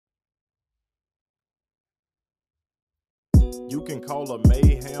You can call her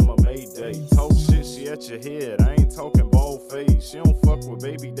Mayhem or Mayday. Talk shit, she at your head. I ain't talking bald face. She don't fuck with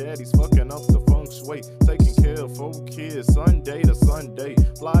baby daddies, fucking up the feng shui. Taking care of 4 kids, Sunday to Sunday.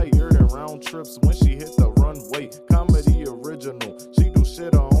 Flyer than round trips when she hit the runway. Comedy original, she do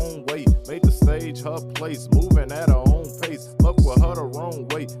shit her own way. Made the stage her place, moving at her own pace. Fuck with her the wrong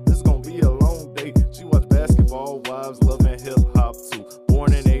way, this gon' be a long day. She watch Basketball Wives, loving hip hop too.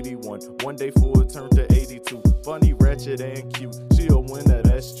 Born in 81, one day forward turned to 82. Funny, ratchet, and cute. She a winner,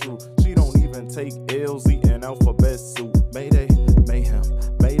 that's true. She don't even take L's, eating alphabet soup. Mayday, mayhem,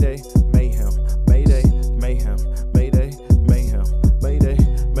 Mayday, mayhem, Mayday, mayhem, Mayday, mayhem, Mayday,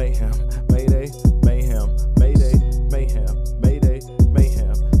 mayhem, Mayday, mayhem, Mayday, mayhem, Mayday,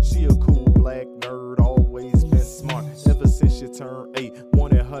 mayhem. She a cool black nerd, always been smart. Ever since she turned 8,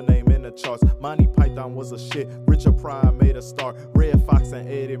 wanted her name in the charts. Monty Python was a shit, Richard Pryor made a start. Red Fox and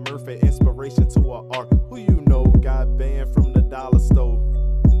Eddie Murphy, inspiration to her art. Who you know got banned from the dollar store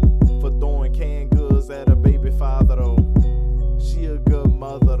for throwing canned goods at her baby father though. She a good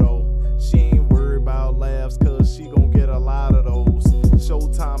mother though. She ain't worried about laughs cause she gon' get a lot of those.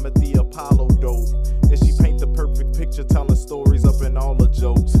 Showtime at the Apollo though. And she paint the perfect picture telling stories up in all the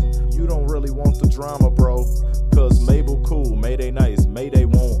jokes. You don't really want the drama bro. Cause Mabel cool, Mayday nice, Mayday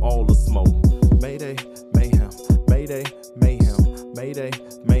want all the smoke. Mayday, mayhem, Mayday, mayhem, Mayday,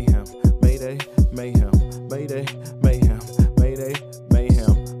 mayhem, Mayday, mayhem, Mayday, mayhem, Mayday,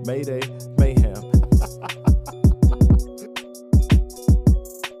 mayhem, Mayday, mayhem.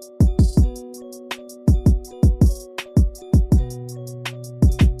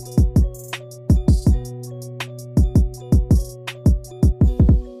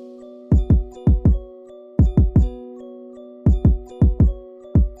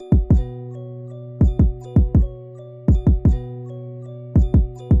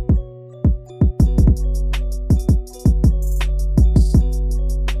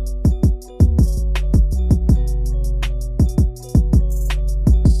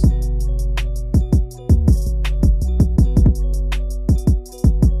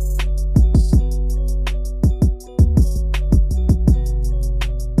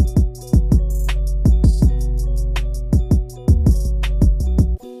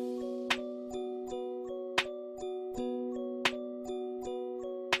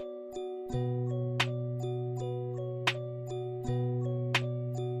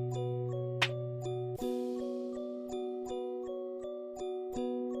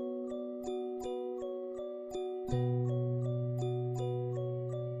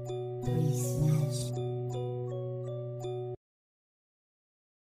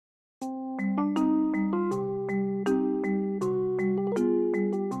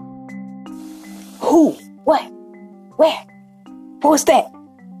 Who? What? Where? What was that?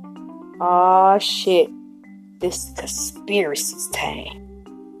 Aw, shit. This conspiracy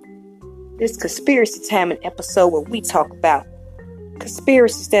time. This conspiracy time, an episode where we talk about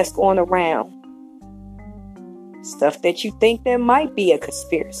conspiracies that's going around. Stuff that you think there might be a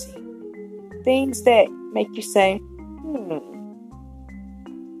conspiracy. Things that make you say,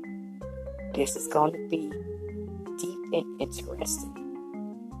 this is going to be deep and interesting.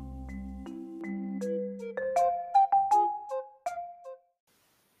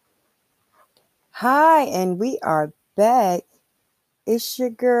 Hi, and we are back. It's your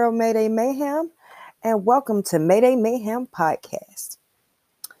girl, Mayday Mayhaim, and welcome to Mayday Mayhaim Podcast.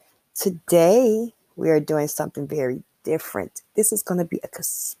 Today, we are doing something very different. This is going to be a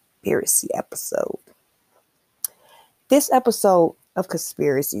conspiracy episode. This episode of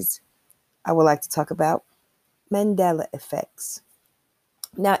conspiracies, I would like to talk about Mandela effects.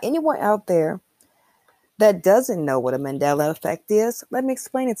 Now, anyone out there that doesn't know what a Mandela effect is, let me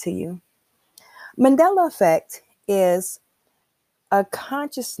explain it to you. Mandela effect is a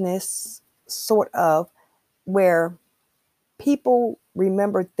consciousness sort of where people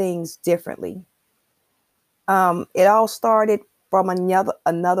remember things differently. It all started from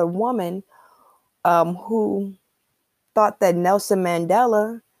another woman who thought that Nelson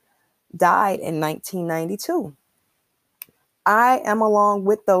Mandela died in 1992. I am along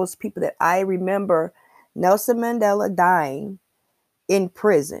with those people that I remember Nelson Mandela dying in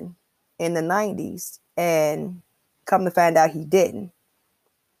prison in the 90s, and come to find out he didn't.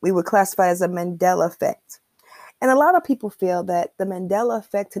 We would classify as a Mandela effect. And a lot of people feel that the Mandela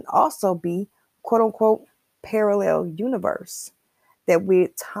effect can also be, quote unquote, parallel universe, that we're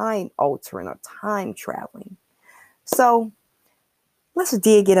time altering or time traveling. So let's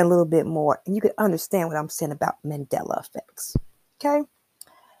dig in a little bit more and you can understand what I'm saying about Mandela effects. Okay.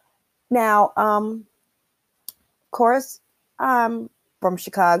 Now, of course, I'm from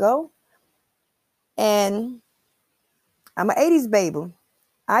Chicago. And I'm an 80s baby.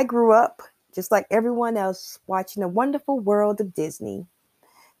 I grew up just like everyone else watching the wonderful world of Disney.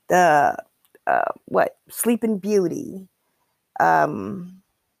 The Sleeping Beauty, Aladdin,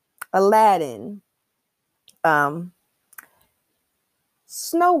 um,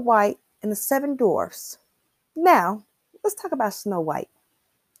 Snow White, and the Seven Dwarfs. Now, let's talk about Snow White.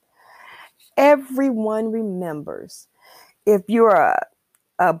 Everyone remembers. If you're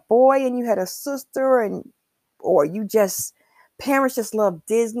a boy and you had a sister, and or you just parents just love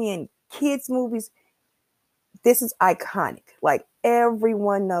Disney and kids movies, this is iconic. Like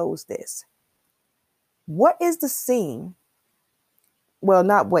everyone knows this. What is the scene? Well,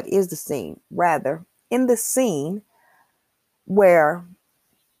 not what is the scene, rather, in the scene where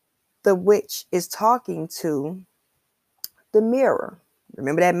the witch is talking to the mirror.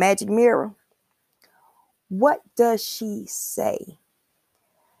 Remember that magic mirror? What does she say?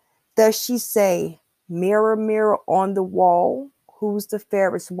 Does she say, "Mirror, mirror on the wall, who's the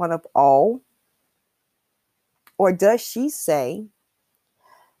fairest one of all"? Or does she say,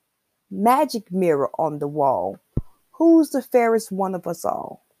 "Magic mirror on the wall, who's the fairest one of us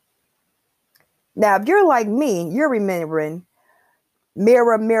all"? Now, if you're like me, you're remembering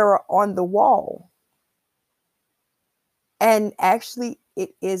 "Mirror, mirror on the wall." And actually,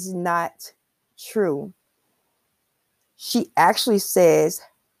 it is not true. She actually says,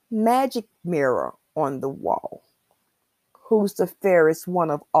 "Magic mirror on the wall, who's the fairest one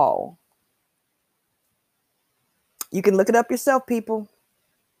of all." You can look it up yourself, people.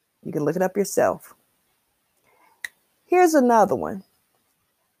 You can look it up yourself. Here's another one.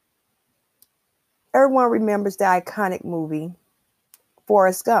 Everyone remembers the iconic movie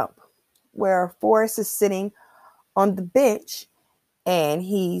Forrest Gump, where Forrest is sitting on the bench and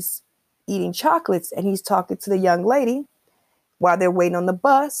he's eating chocolates and he's talking to the young lady while they're waiting on the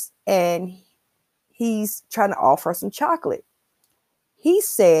bus, and he's trying to offer her some chocolate. He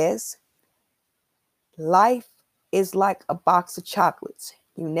says, "Life is like a box of chocolates.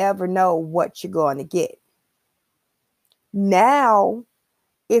 You never know what you're going to get." Now,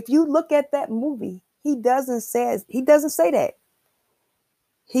 if you look at that movie, he doesn't say that.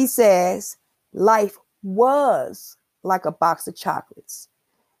 He says, "Life was like a box of chocolates.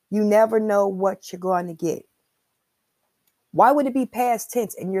 You never know what you're going to get." Why would it be past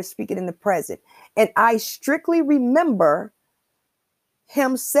tense and you're speaking in the present? And I strictly remember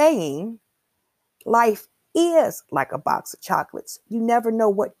him saying, "Life is like a box of chocolates. You never know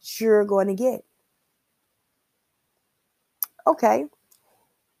what you're going to get." Okay,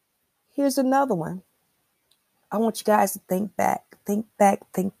 here's another one. I want you guys to think back, think back,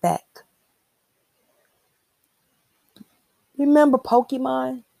 think back. Remember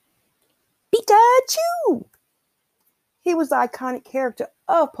Pokemon? Pikachu! He was the iconic character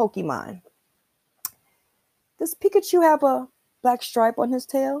of Pokemon. Does Pikachu have a black stripe on his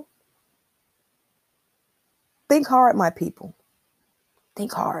tail? Think hard, my people.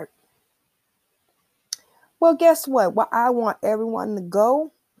 Think hard. Well, guess what? Well, I want everyone to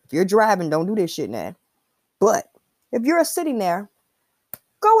go. If you're driving, don't do this shit now. But if you're sitting there,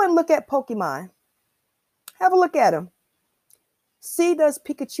 go and look at Pokemon. Have a look at him. See, does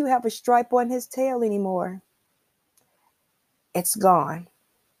Pikachu have a stripe on his tail anymore? It's gone.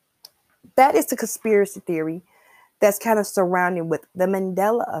 That is the conspiracy theory that's kind of surrounding with the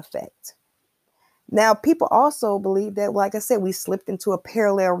Mandela effect. Now, people also believe that, like I said, we slipped into a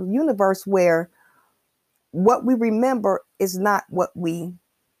parallel universe where what we remember is not what we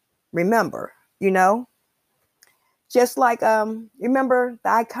remember, you know? Just like, remember the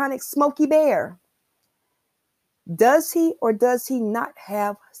iconic Smokey Bear? Does he or does he not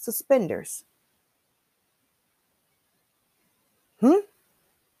have suspenders?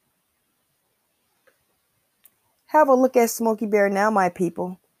 Have a look at Smokey Bear now, my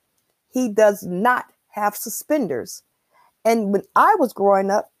people. He does not have suspenders. And when I was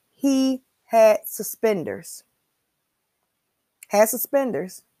growing up, he had suspenders. Had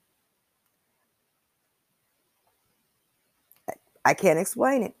suspenders. I can't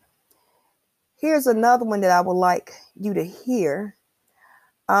explain it. Here's another one that I would like you to hear.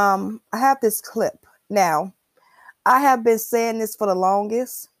 I have this clip. Now, I have been saying this for the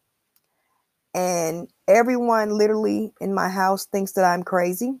longest, and everyone literally in my house thinks that I'm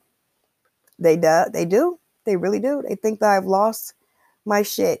crazy. They do. They really do. They think that I've lost my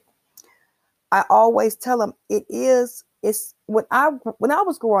shit. I always tell them it's when I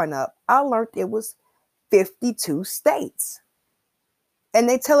was growing up, I learned it was 52 states. And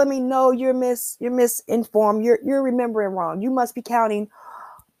they telling me, "No, you're misinformed. You're remembering wrong. You must be counting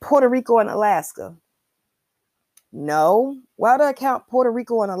Puerto Rico and Alaska." No. Why do I count Puerto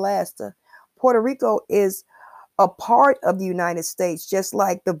Rico and Alaska? Puerto Rico is a part of the United States, just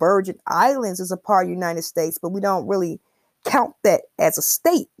like the Virgin Islands is a part of the United States, but we don't really count that as a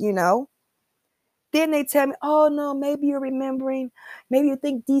state, you know? Then they tell me, oh no, maybe you're remembering, maybe you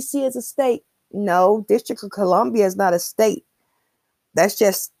think DC is a state. No, District of Columbia is not a state. That's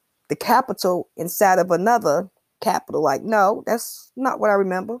just the capital inside of another capital. Like, no, that's not what I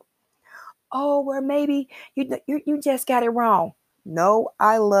remember. Oh, well, maybe you just got it wrong. No,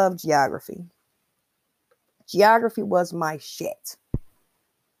 I love geography. Geography was my shit.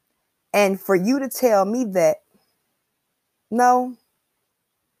 And for you to tell me that, no,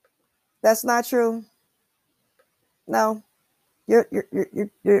 that's not true. No, you're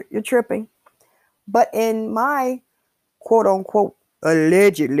tripping. But in my quote unquote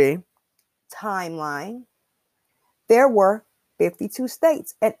allegedly timeline, there were 52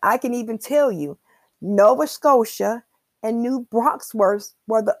 states. And I can even tell you, Nova Scotia and New Brunswick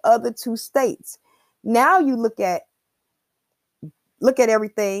were the other two states. Now you look at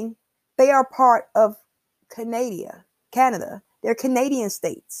everything. They are part of Canada. They're Canadian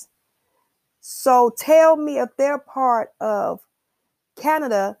states. So tell me, if they're part of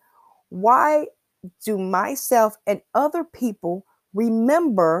Canada, why do myself and other people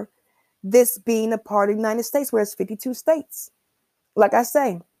remember this being a part of the United States where it's 52 states? Like I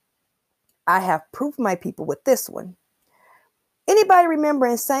say, I have proof, my people, with this one. Anybody remember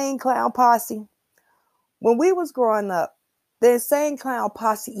Insane Clown Posse? When we was growing up, the Insane Clown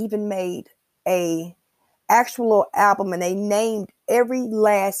Posse even made a actual album, and they named every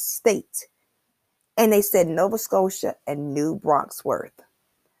last state. And they said Nova Scotia and New Brunswick.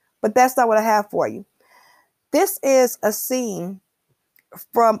 But that's not what I have for you. This is a scene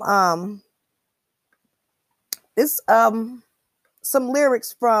from some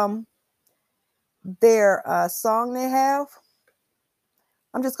lyrics from their song they have.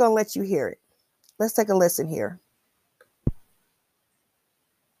 I'm just going to let you hear it. Let's take a listen here.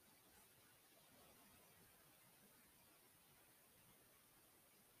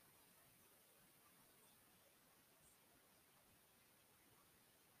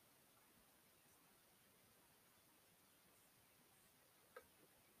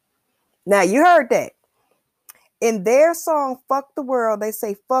 Now, you heard that. In their song, Fuck the World, they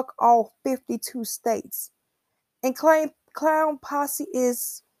say fuck all 52 states. And Clown Posse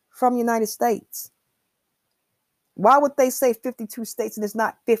is from United States. Why would they say 52 states and it's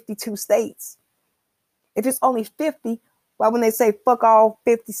not 52 states? If it's only 50, why wouldn't they say fuck all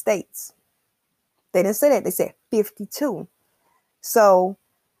 50 states? They didn't say that. They said 52. So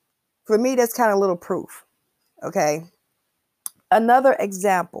for me, that's kind of little proof. Okay. Another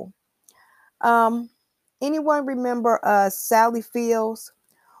example. Anyone remember Sally Fields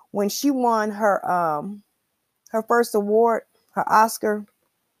when she won her first award, her Oscar?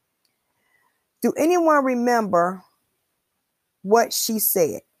 Do anyone remember what she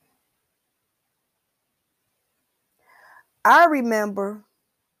said? I remember,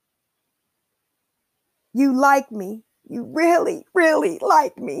 you like me. You really, really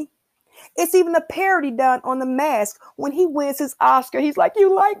like me. It's even a parody done on The Mask. When he wins his Oscar, he's like,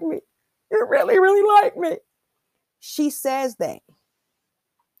 you like me. You really, really like me. She says that.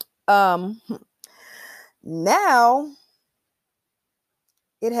 Now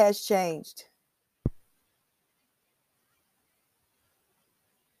it has changed.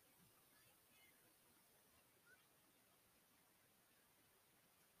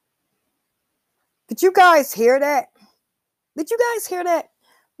 Did you guys hear that? Did you guys hear that?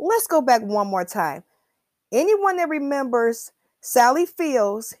 Let's go back one more time. Anyone that remembers Sally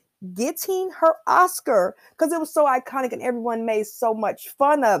Fields getting her Oscar, because it was so iconic and everyone made so much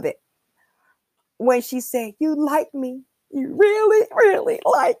fun of it, when she said, you like me. You really, really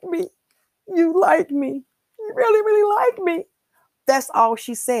like me. You like me. You really, really like me. That's all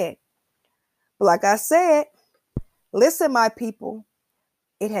she said. But like I said, listen, my people,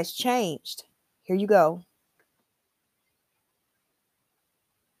 it has changed. Here you go.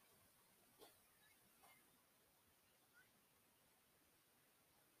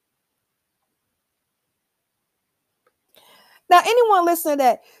 Now, anyone listening to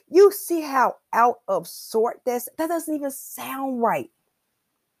that, you see how out of sort that doesn't even sound right.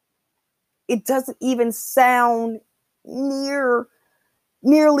 It doesn't even sound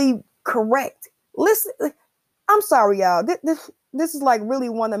nearly correct. Listen, I'm sorry, y'all. This is like really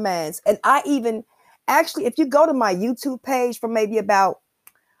one of man's. And I even actually, if you go to my YouTube page from maybe about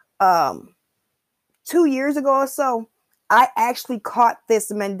 2 years ago or so, I actually caught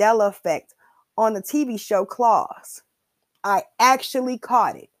this Mandela effect on the TV show Claws. I actually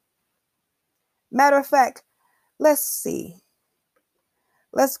caught it. Matter of fact, let's see.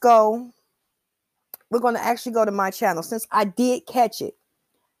 Let's go we're going to actually go to my channel. Since I did catch it,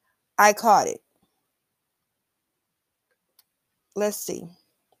 I caught it. Let's see.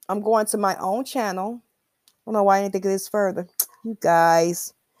 I'm going to my own channel. I don't know why I didn't think of this further. You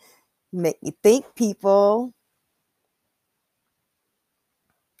guys make me think, people.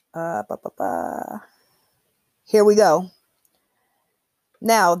 Here we go.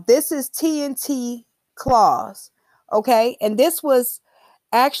 Now, this is TNT Claus. Okay. And this was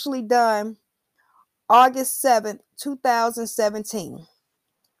actually done August 7th, 2017.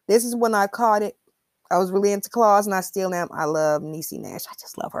 This is when I caught it. I was really into Claus, and I still am. I love Niecy Nash. I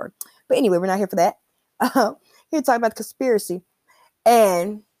just love her. But anyway, we're not here for that. Here to talk about the conspiracy.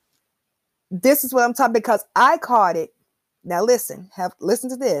 And this is what I'm talking, because I caught it. Now listen, listen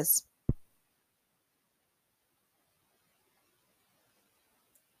to this.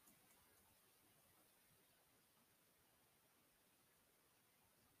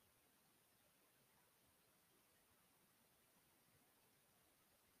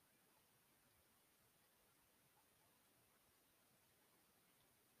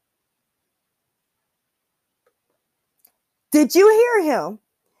 Did you hear him?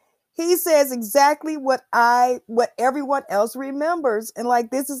 He says exactly what everyone else remembers. And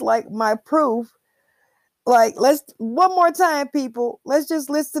like, this is like my proof. Like, let's one more time, people. Let's just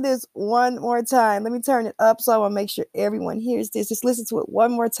listen to this one more time. Let me turn it up so I want to make sure everyone hears this. Just listen to it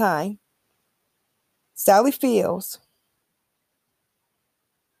one more time. Sally Fields.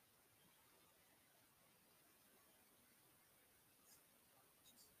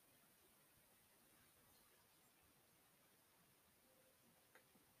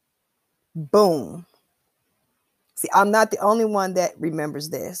 Boom. See, I'm not the only one that remembers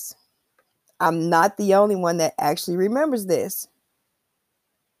this. I'm not the only one that actually remembers this.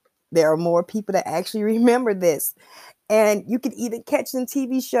 There are more people that actually remember this. And you can even catch in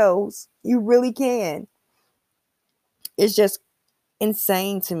TV shows. You really can. It's just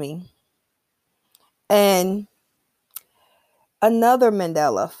insane to me. And another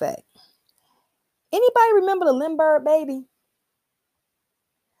Mandela effect. Anybody remember the Lindbergh baby?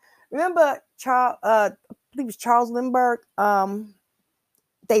 Remember Charles? I believe it was Charles Lindbergh.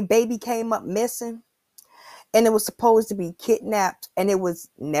 They baby came up missing, and it was supposed to be kidnapped, and it was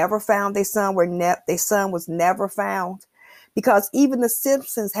never found. Their son was never found, because even the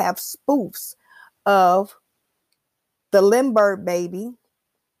Simpsons have spoofs of the Lindbergh baby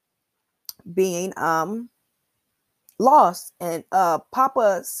being lost, and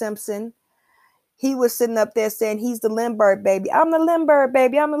Papa Simpson, he was sitting up there saying he's the Lindbergh baby. I'm the Lindbergh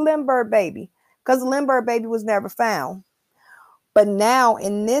baby. I'm the Lindbergh baby, because the Lindbergh baby was never found. But now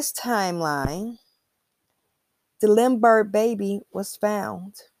in this timeline, the Lindbergh baby was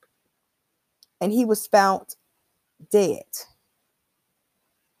found, and he was found dead.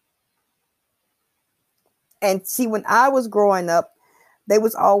 And see, when I was growing up, they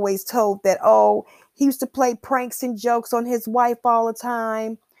was always told that, oh, he used to play pranks and jokes on his wife all the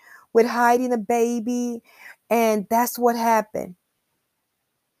time with hiding the baby. And that's what happened.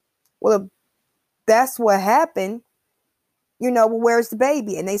 Well, that's what happened. Well, where's the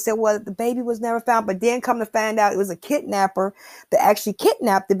baby? And they said, well, the baby was never found. But then come to find out it was a kidnapper that actually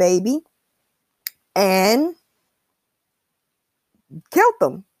kidnapped the baby and killed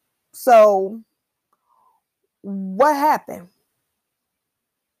them. So what happened?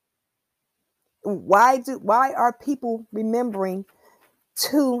 Why are people remembering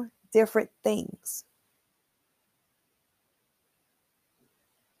two different things?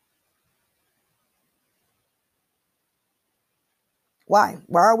 Why?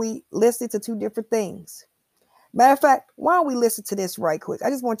 Why are we listening to two different things? Matter of fact, why don't we listen to this right quick? I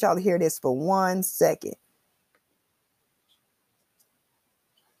just want y'all to hear this for 1 second.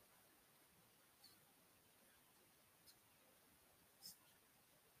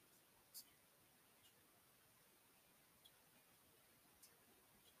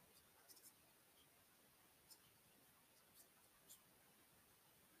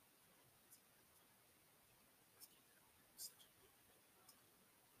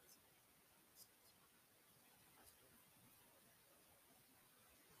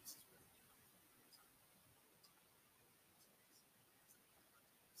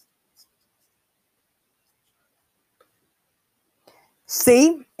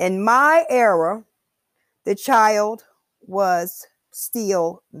 See, in my era, the child was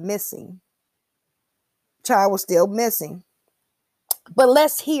still missing. Child was still missing. But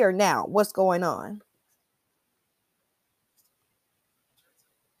let's hear now what's going on.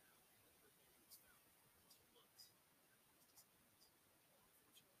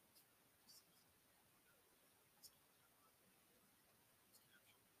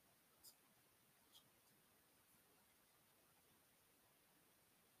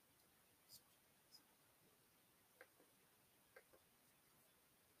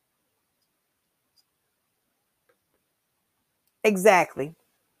 Exactly.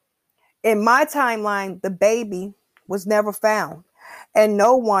 In my timeline, the baby was never found, and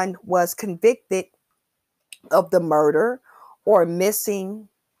no one was convicted of the murder or missing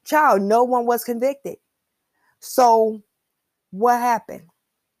child. No one was convicted. So what happened?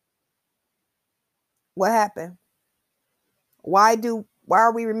 What happened? Why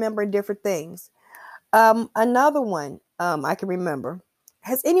are we remembering different things? Another one I can remember.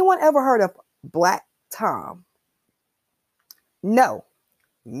 Has anyone ever heard of Black Tom? No,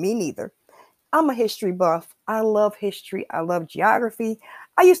 me neither. I'm a history buff. I love history. I love geography.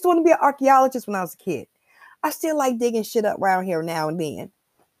 I used to want to be an archaeologist when I was a kid. I still like digging shit up around here now and then.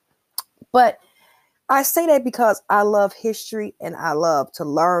 But I say that because I love history and I love to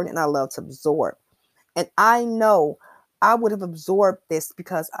learn and I love to absorb. And I know I would have absorbed this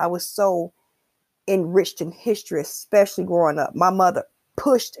because I was so enriched in history, especially growing up. My mother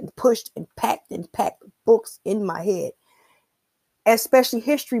pushed and packed books in my head, especially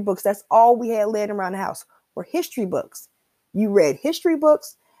history books. That's all we had laying around the house were history books. You read history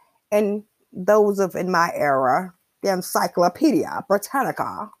books and those of in my era, the Encyclopedia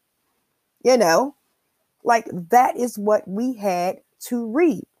Britannica, you know, like that is what we had to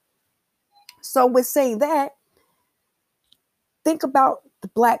read. So with saying that, think about the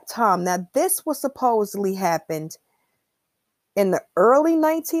Black Tom. Now, this was supposedly happened in the early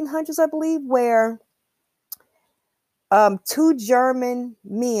 1900s, I believe, where two German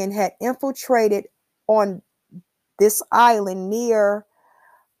men had infiltrated on this island near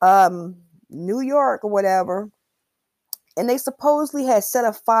New York or whatever, and they supposedly had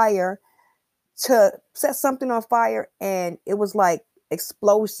set something on fire, and it was like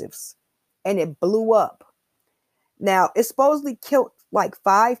explosives, and it blew up. Now, it supposedly killed like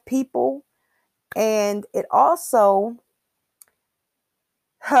 5 people, and it also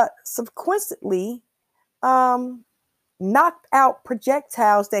subsequently um, knocked out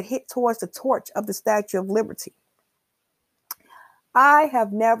projectiles that hit towards the torch of the Statue of Liberty. I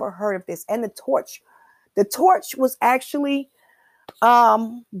have never heard of this. And the torch was actually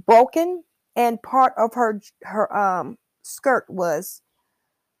broken, and part of her skirt was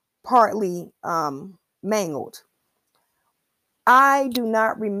partly mangled. I do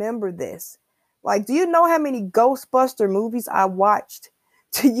not remember this. Like, do you know how many Ghostbuster movies I watched?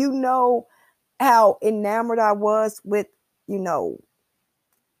 Do you know how enamored I was with, you know,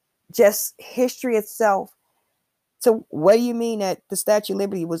 just history itself? So what do you mean that the Statue of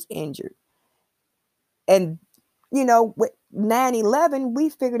Liberty was injured? And, you know, with 9/11, we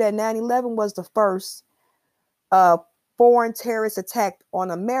figured that 9/11 was the first uh, foreign terrorist attack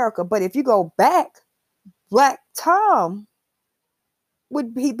on America. But if you go back, Black Tom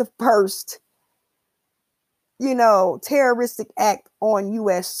would be the first, you know, terroristic act on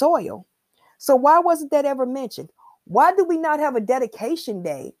U.S. soil. So why wasn't that ever mentioned? Why do we not have a dedication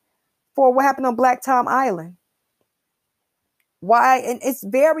day for what happened on Black Tom Island? Why? And it's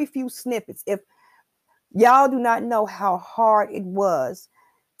very few snippets. If y'all do not know how hard it was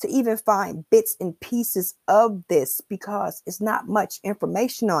to even find bits and pieces of this because it's not much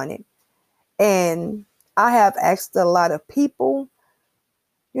information on it. And I have asked a lot of people,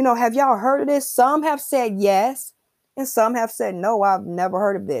 you know, have y'all heard of this? Some have said yes, and some have said no, I've never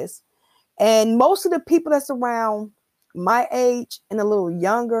heard of this. And most of the people that's around my age and a little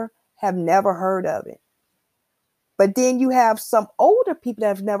younger have never heard of it. But then you have some older people that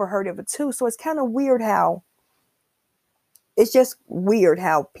have never heard of it too. So it's kind of weird how it's just weird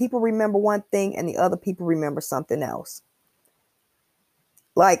how people remember one thing and the other people remember something else.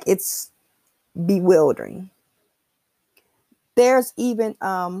 Like, it's bewildering. There's even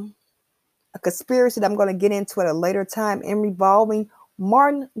a conspiracy that I'm going to get into at a later time in revolving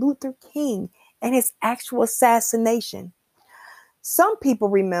Martin Luther King and his actual assassination. Some people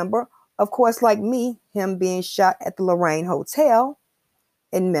remember, of course, like me, him being shot at the Lorraine Hotel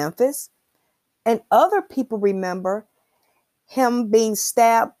in Memphis. And other people remember him being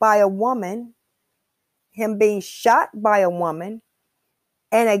stabbed by a woman, him being shot by a woman,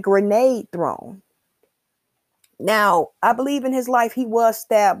 and a grenade thrown. Now, I believe in his life he was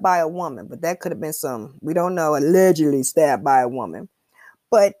stabbed by a woman, but that could have been we don't know, allegedly stabbed by a woman.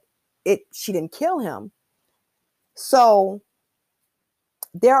 But she didn't kill him. So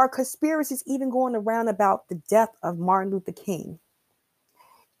there are conspiracies even going around about the death of Martin Luther King.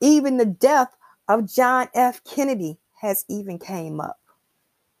 Even the death of John F. Kennedy has even came up.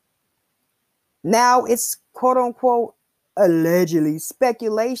 Now it's quote unquote allegedly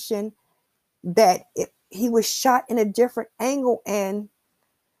speculation that he was shot in a different angle. And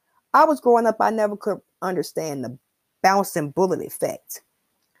I was growing up, I never could understand the bouncing bullet effect.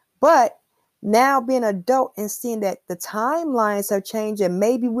 But Now being an adult and seeing that the timelines have changed and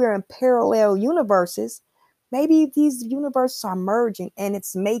maybe we're in parallel universes, maybe these universes are merging and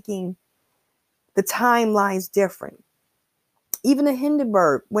it's making the timelines different. Even the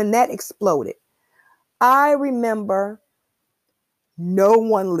Hindenburg, when that exploded, I remember no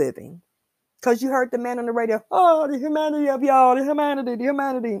one living. Because you heard the man on the radio, oh, the humanity of y'all, the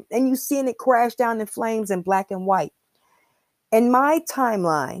humanity. And you seeing it crash down in flames in black and white. In my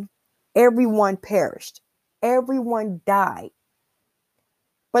timeline, everyone perished. Everyone died.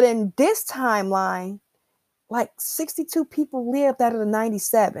 But in this timeline, like 62 people lived out of the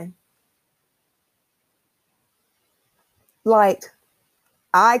 97. Like,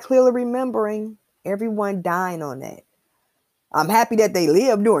 I clearly remembering everyone dying on that. I'm happy that they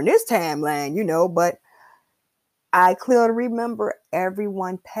lived during this timeline, but I clearly remember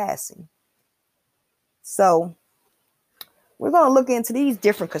everyone passing. So we're going to look into these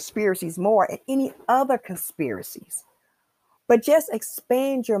different conspiracies more and any other conspiracies. But just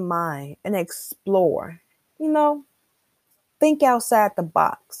expand your mind and explore. Think outside the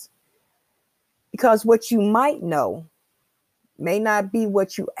box. Because what you might know may not be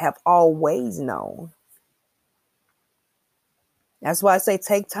what you have always known. That's why I say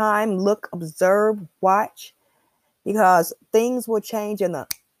take time, look, observe, watch, because things will change in the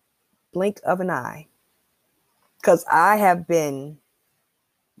blink of an eye. Because I have been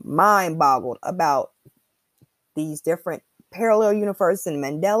mind boggled about these different parallel universes and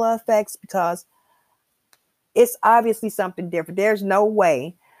Mandela effects, because it's obviously something different. There's no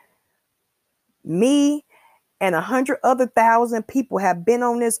way me and 100 other thousand people have been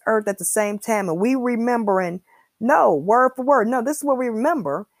on this earth at the same time and we remembering, no, word for word, no, this is what we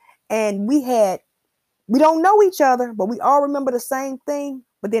remember. And we don't know each other, but we all remember the same thing,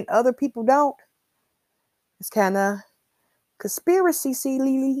 but then other people don't. It's kind of conspiracy, see,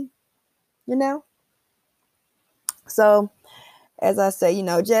 Lily, So, as I say,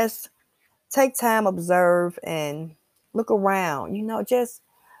 just take time, observe, and look around. Just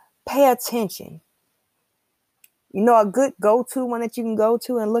pay attention. A good go-to one that you can go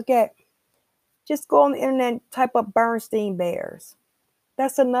to and look at, just go on the internet and type up Bernstein Bears.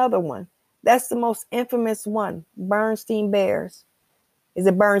 That's another one. That's the most infamous one, Bernstein Bears. Is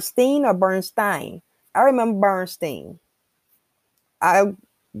it Bernstein or Bernstein? I remember Bernstein. I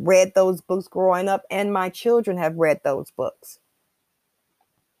read those books growing up, and my children have read those books.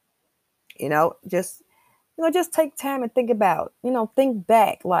 Just take time and think about, think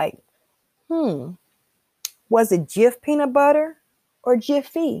back like, was it Jif peanut butter or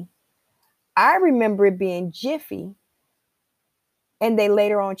Jiffy? I remember it being Jiffy, and they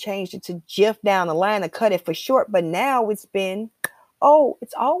later on changed it to Jif down the line to cut it for short. But now it's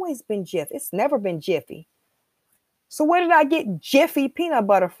always been Jif. It's never been Jiffy. So where did I get Jiffy peanut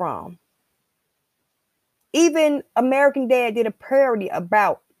butter from? Even American Dad did a parody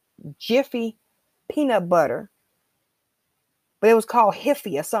about Jiffy peanut butter, but it was called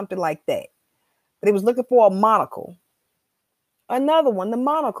Hiffy or something like that. But he was looking for a monocle. Another one, the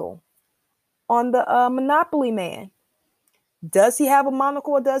monocle on the Monopoly Man. Does he have a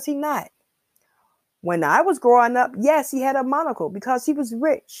monocle or does he not? When I was growing up, yes, he had a monocle because he was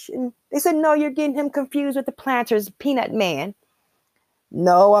rich. And they said, no, you're getting him confused with the Planters Peanut Man.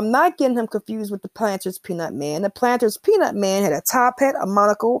 No, I'm not getting him confused with the Planters Peanut Man. The Planters Peanut Man had a top hat, a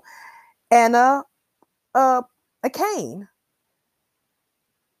monocle, and a cane.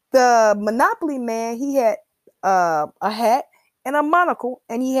 The Monopoly Man, he had a hat and a monocle,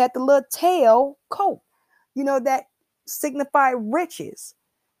 and he had the little tail coat, that signified riches.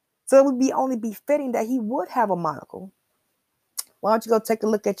 So it would only be fitting that he would have a monocle. Why don't you go take a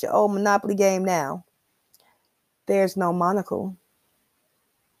look at your old Monopoly game now? There's no monocle.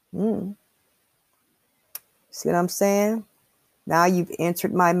 See what I'm saying? Now you've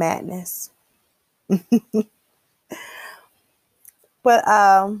entered my madness. But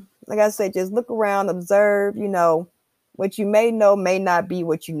like I said, just look around, observe, what you may know may not be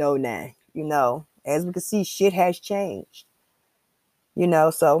what you know now. As we can see, shit has changed.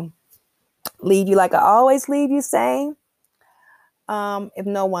 So leave you like I always leave you saying, if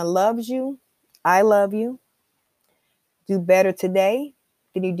no one loves you, I love you. Do better today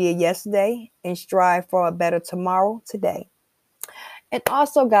than you did yesterday and strive for a better tomorrow today. And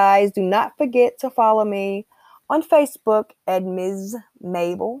also, guys, do not forget to follow me on Facebook at Ms.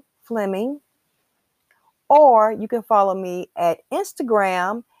 Mabel Fleming, or you can follow me at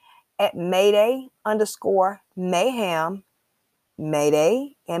Instagram at Mayday_Mayhaim,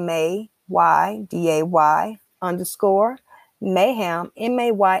 Mayday, MAYDAY _Mayhaim,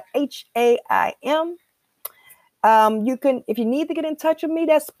 MAYHAIM. You can, if you need to get in touch with me,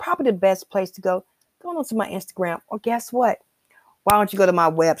 that's probably the best place to go. Go on to my Instagram, or guess what? Why don't you go to my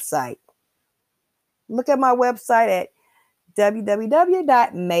website? Look at my website at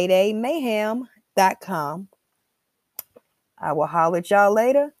www.maydaymayhaim.com. I will holler at y'all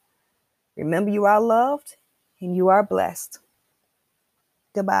later. Remember, you are loved and you are blessed.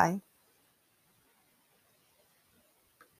 Goodbye.